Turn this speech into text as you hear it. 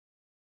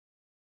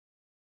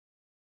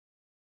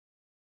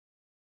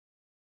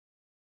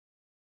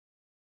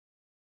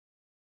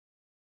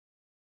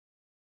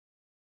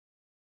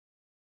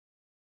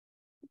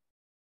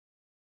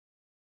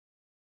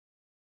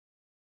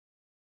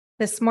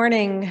This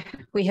morning,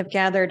 we have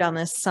gathered on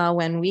this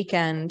Samhain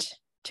weekend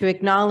to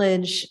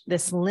acknowledge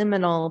this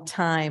liminal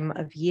time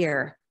of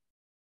year.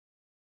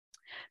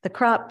 The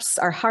crops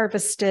are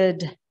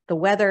harvested, the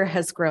weather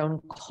has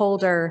grown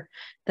colder,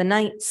 the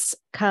nights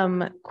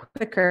come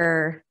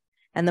quicker,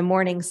 and the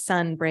morning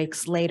sun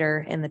breaks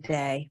later in the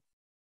day.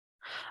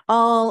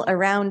 All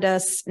around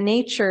us,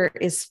 nature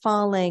is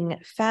falling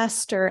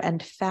faster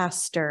and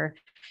faster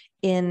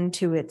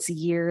into its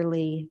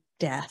yearly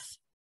death.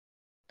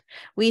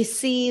 We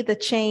see the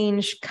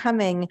change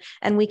coming,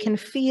 and we can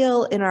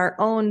feel in our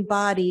own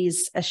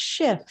bodies a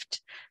shift,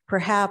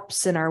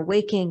 perhaps in our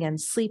waking and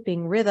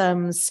sleeping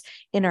rhythms,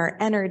 in our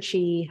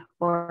energy,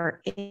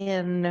 or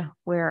in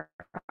where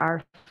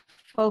our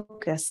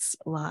focus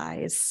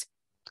lies.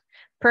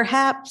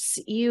 Perhaps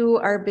you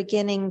are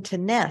beginning to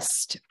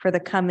nest for the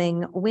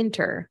coming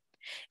winter,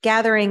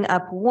 gathering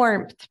up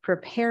warmth,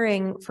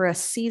 preparing for a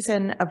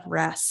season of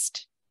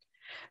rest.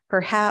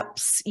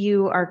 Perhaps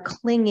you are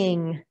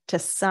clinging to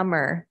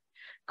summer,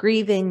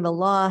 grieving the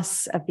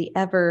loss of the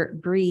ever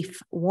brief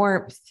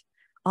warmth,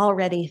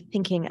 already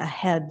thinking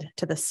ahead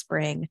to the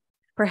spring.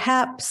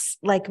 Perhaps,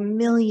 like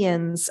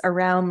millions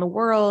around the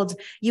world,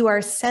 you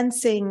are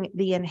sensing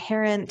the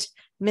inherent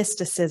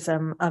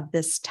mysticism of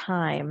this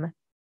time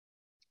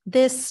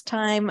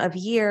of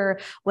year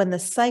when the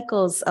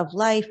cycles of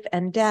life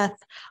and death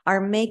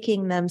are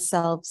making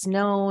themselves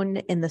known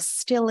in the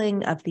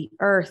stilling of the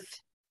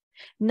earth,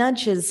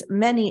 nudges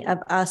many of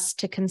us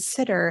to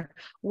consider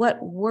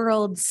what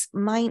worlds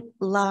might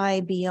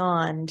lie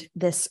beyond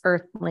this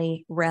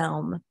earthly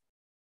realm.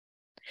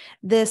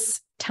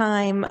 This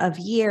time of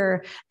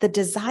year, the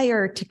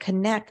desire to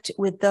connect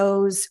with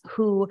those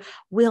who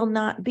will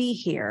not be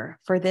here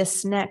for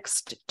this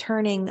next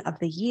turning of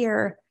the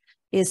year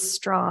is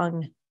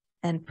strong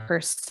and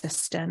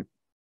persistent.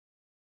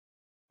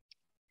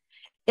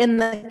 In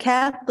the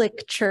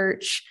Catholic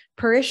Church,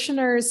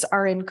 parishioners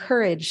are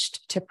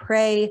encouraged to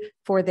pray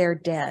for their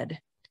dead.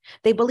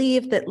 They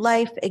believe that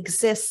life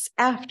exists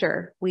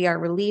after we are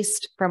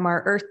released from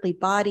our earthly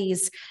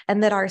bodies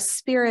and that our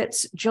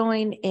spirits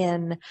join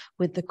in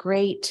with the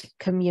great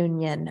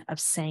communion of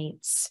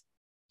saints.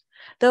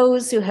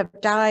 Those who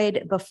have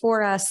died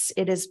before us,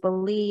 it is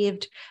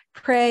believed,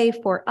 pray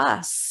for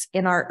us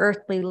in our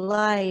earthly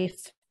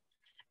life,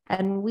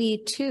 and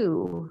we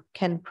too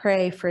can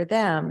pray for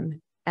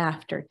them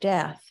after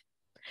death.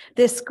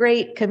 This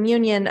great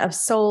communion of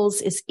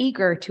souls is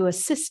eager to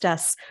assist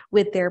us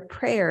with their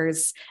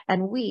prayers,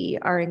 and we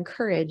are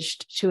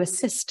encouraged to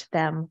assist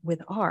them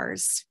with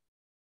ours.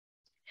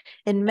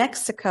 In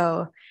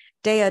Mexico,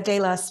 Dia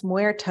de los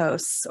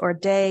Muertos, or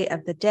Day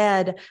of the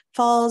Dead,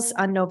 falls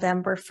on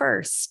November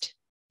 1st.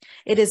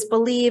 It is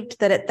believed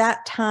that at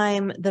that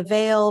time, the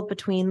veil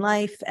between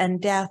life and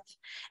death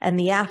and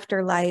the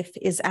afterlife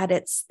is at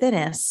its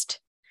thinnest,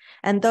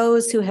 and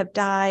those who have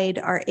died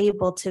are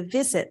able to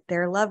visit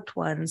their loved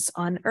ones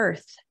on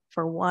earth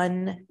for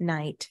one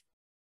night.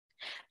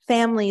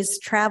 Families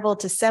travel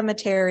to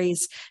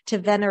cemeteries to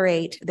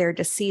venerate their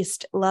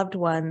deceased loved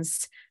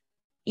ones,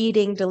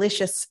 eating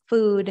delicious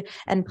food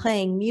and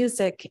playing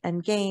music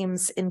and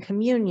games in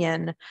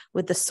communion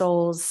with the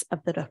souls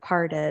of the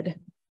departed.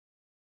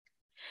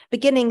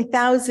 Beginning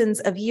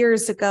thousands of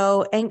years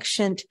ago,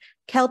 ancient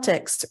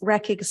Celtics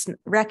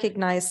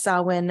recognized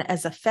Samhain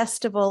as a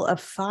festival of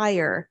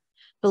fire,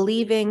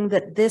 believing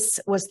that this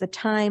was the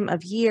time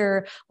of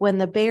year when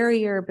the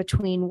barrier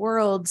between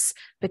worlds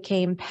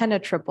became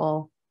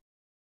penetrable.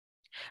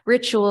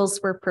 Rituals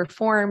were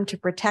performed to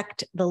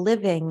protect the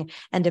living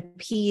and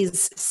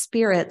appease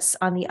spirits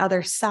on the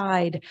other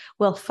side,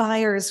 while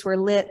fires were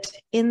lit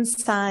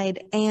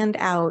inside and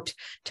out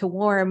to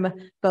warm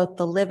both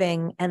the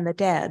living and the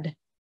dead.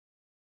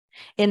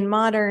 In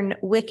modern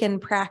Wiccan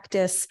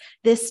practice,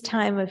 this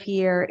time of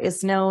year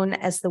is known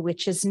as the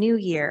Witch's New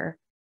Year,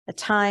 a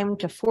time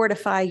to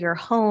fortify your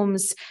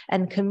homes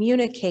and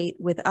communicate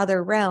with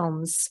other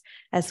realms,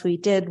 as we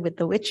did with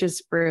the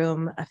witch's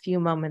broom a few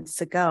moments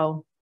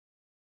ago.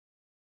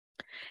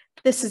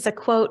 This is a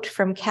quote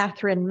from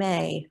Catherine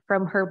May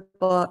from her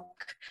book,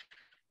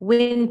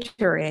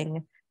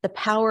 Wintering, The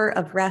Power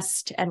of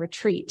Rest and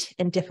Retreat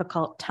in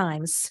Difficult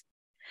Times.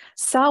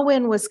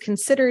 Samhain was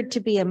considered to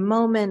be a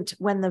moment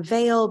when the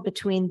veil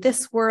between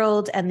this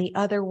world and the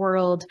other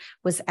world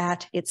was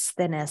at its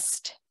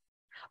thinnest.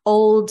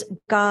 Old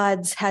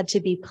gods had to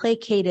be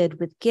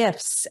placated with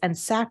gifts and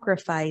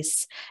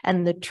sacrifice,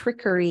 and the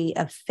trickery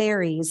of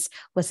fairies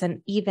was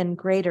an even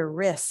greater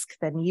risk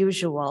than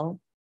usual.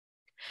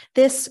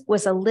 This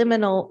was a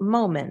liminal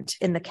moment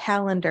in the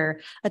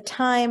calendar, a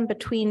time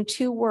between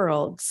two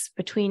worlds,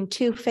 between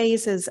two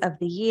phases of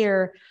the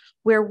year,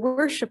 where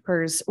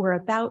worshipers were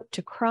about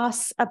to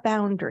cross a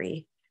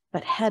boundary,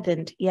 but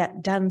hadn't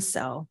yet done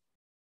so.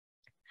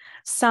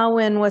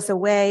 Samhain was a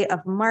way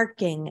of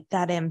marking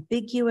that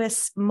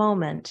ambiguous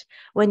moment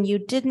when you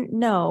didn't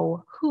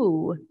know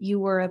who you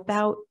were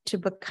about to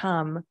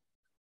become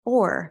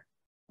or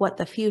what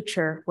the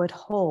future would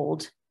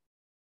hold.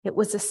 It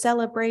was a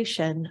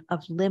celebration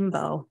of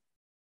limbo.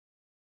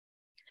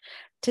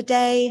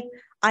 Today,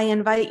 I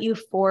invite you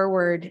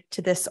forward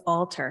to this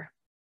altar.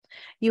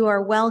 You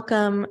are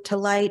welcome to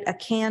light a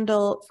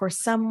candle for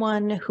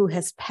someone who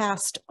has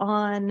passed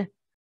on,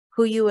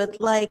 who you would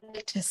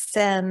like to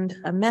send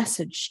a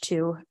message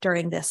to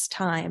during this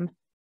time.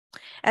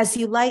 As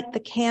you light the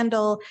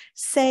candle,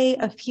 say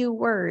a few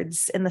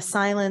words in the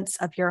silence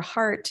of your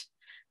heart,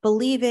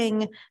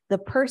 believing the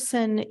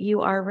person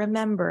you are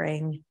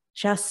remembering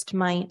just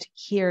might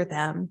hear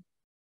them.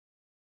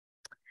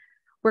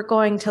 We're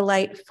going to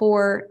light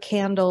 4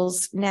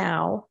 candles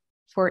now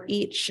for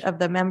each of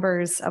the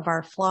members of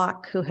our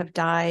flock who have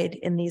died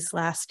in these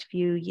last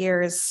few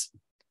years.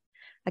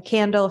 A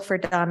candle for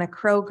Donna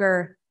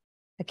Kroger,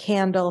 a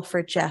candle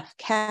for Jeff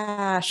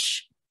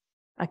Cash,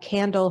 a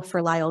candle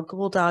for Lyle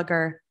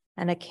Gouldogger,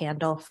 and a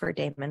candle for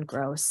Damon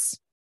Gross.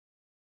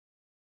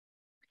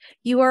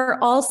 You are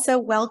also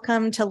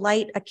welcome to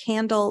light a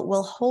candle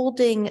while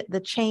holding the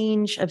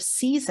change of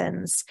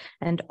seasons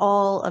and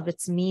all of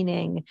its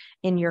meaning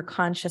in your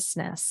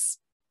consciousness.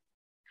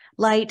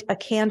 Light a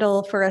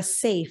candle for a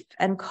safe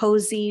and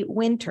cozy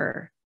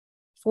winter,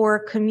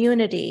 for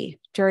community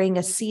during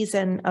a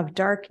season of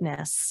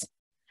darkness,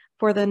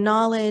 for the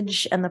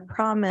knowledge and the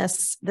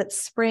promise that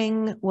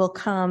spring will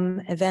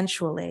come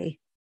eventually.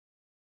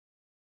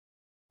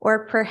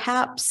 Or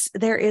perhaps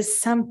there is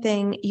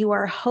something you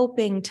are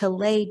hoping to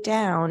lay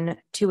down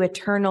to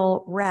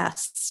eternal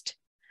rest,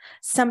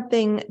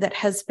 something that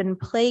has been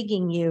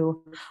plaguing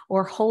you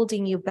or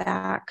holding you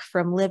back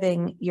from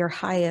living your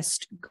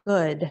highest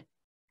good.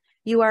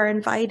 You are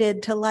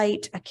invited to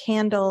light a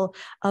candle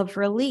of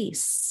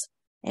release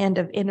and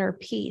of inner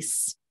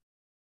peace.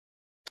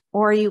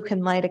 Or you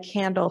can light a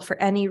candle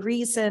for any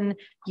reason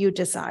you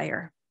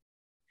desire.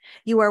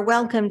 You are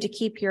welcome to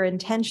keep your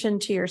intention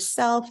to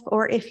yourself,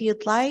 or if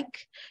you'd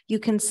like, you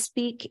can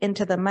speak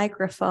into the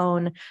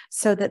microphone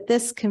so that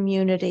this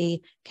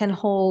community can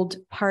hold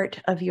part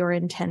of your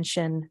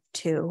intention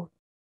too.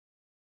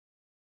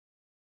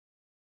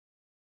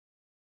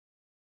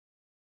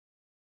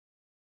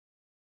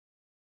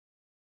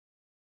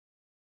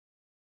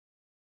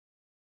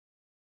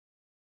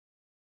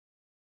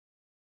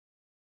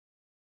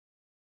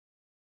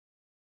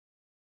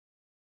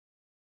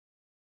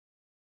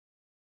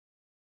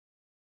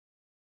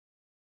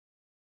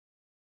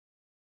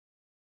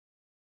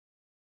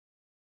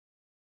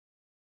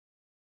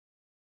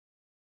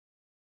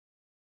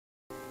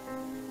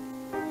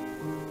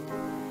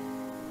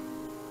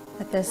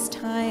 At this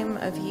time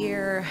of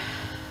year,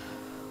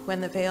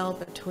 when the veil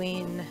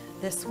between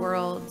this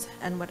world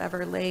and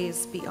whatever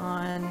lays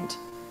beyond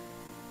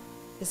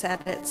is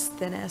at its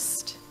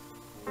thinnest,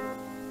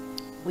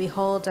 we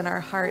hold in our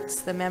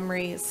hearts the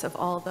memories of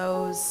all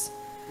those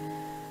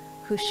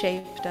who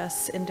shaped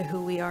us into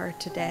who we are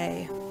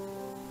today,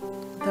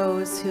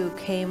 those who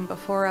came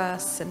before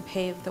us and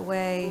paved the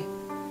way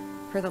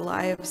for the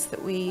lives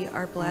that we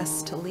are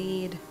blessed to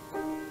lead,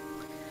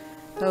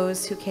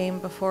 those who came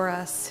before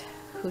us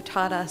who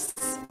taught us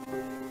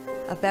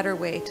a better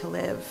way to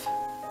live,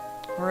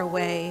 or a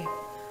way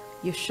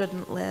you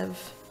shouldn't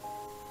live.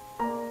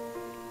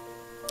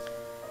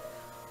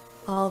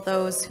 All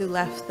those who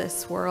left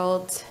this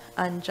world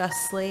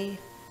unjustly,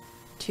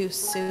 too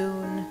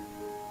soon,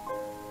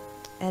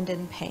 and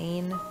in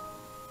pain.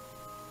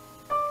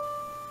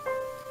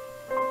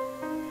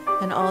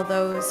 And all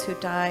those who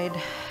died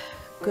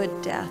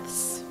good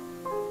deaths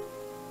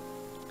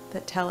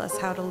that tell us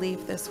how to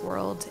leave this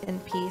world in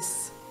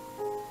peace.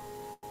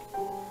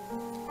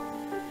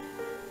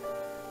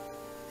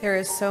 There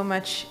is so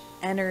much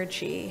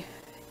energy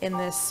in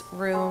this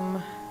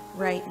room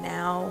right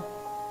now,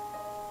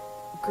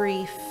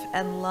 grief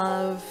and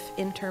love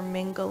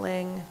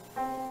intermingling.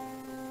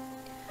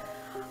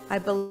 I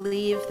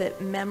believe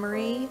that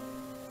memory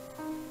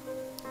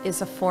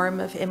is a form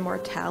of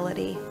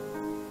immortality.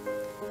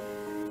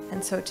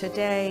 And so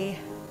today,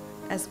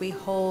 as we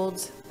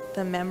hold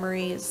the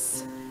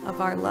memories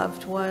of our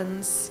loved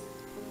ones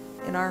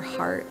in our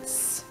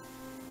hearts,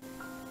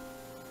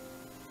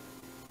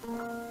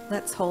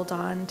 let's hold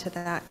on to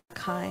that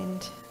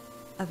kind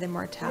of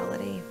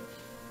immortality.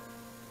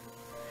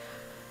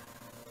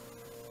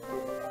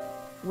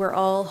 We're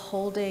all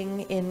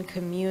holding in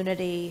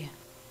community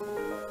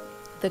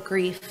the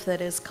grief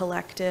that is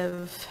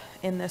collective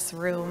in this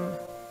room,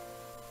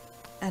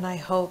 and I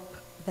hope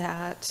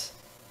that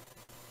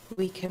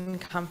we can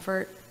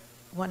comfort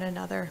one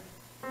another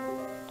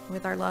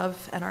with our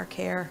love and our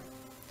care.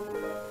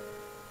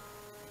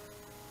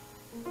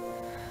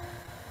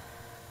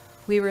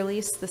 We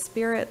release the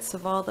spirits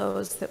of all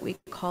those that we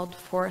called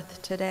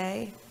forth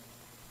today,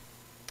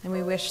 and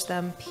we wish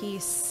them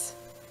peace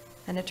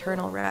and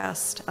eternal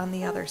rest on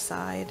the other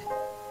side.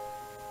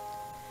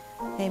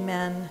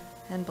 Amen,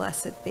 and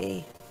blessed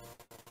be.